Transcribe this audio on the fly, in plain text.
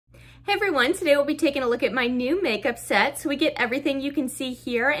Hey everyone, today we'll be taking a look at my new makeup set. So we get everything you can see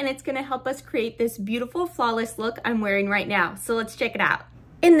here and it's gonna help us create this beautiful flawless look I'm wearing right now. So let's check it out.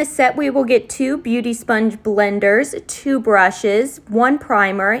 In the set, we will get 2 beauty sponge blenders, 2 brushes, 1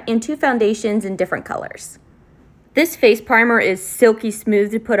 primer, and 2 foundations in different colors. This face primer is silky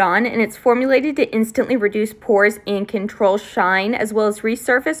smooth to put on, and it's formulated to instantly reduce pores and control shine, as well as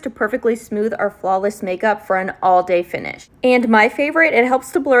resurface to perfectly smooth our flawless makeup for an all-day finish. And my favorite, it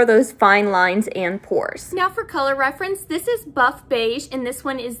helps to blur those fine lines and pores. Now for color reference, this is buff beige, and this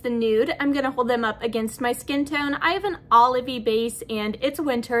one is the nude. I'm gonna hold them up against my skin tone. I have an olivey base, and it's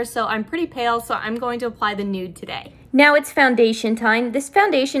winter, so I'm pretty pale, so I'm going to apply the nude today. Now it's foundation time. This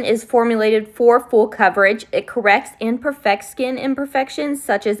foundation is formulated for full coverage. It corrects and perfects skin imperfections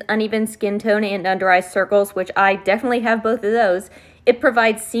such as uneven skin tone and under eye circles, which I definitely have both of those. It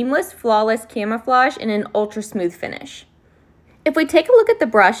provides seamless, flawless camouflage and an ultra smooth finish. If we take a look at the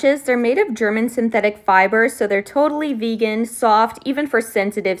brushes, they're made of German synthetic fibers, so they're totally vegan, soft, even for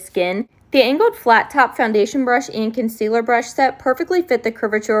sensitive skin. The angled flat top foundation brush and concealer brush set perfectly fit the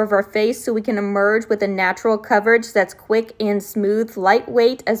curvature of our face so we can emerge with a natural coverage that's quick and smooth,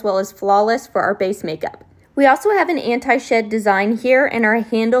 lightweight, as well as flawless for our base makeup. We also have an anti-shed design here, and our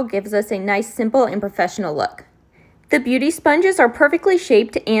handle gives us a nice, simple, and professional look. The beauty sponges are perfectly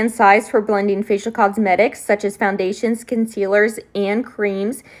shaped and sized for blending facial cosmetics such as foundations, concealers, and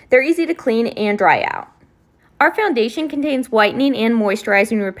creams. They're easy to clean and dry out. Our foundation contains whitening and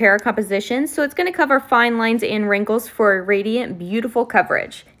moisturizing repair compositions, so it's going to cover fine lines and wrinkles for a radiant, beautiful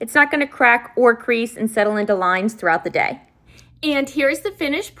coverage. It's not going to crack or crease and settle into lines throughout the day. And here's the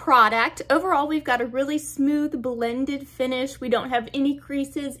finished product. Overall, we've got a really smooth blended finish. We don't have any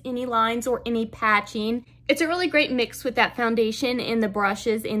creases, any lines, or any patching. It's a really great mix with that foundation and the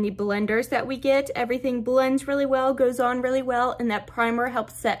brushes and the blenders that we get. Everything blends really well, goes on really well, and that primer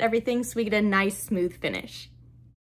helps set everything so we get a nice smooth finish.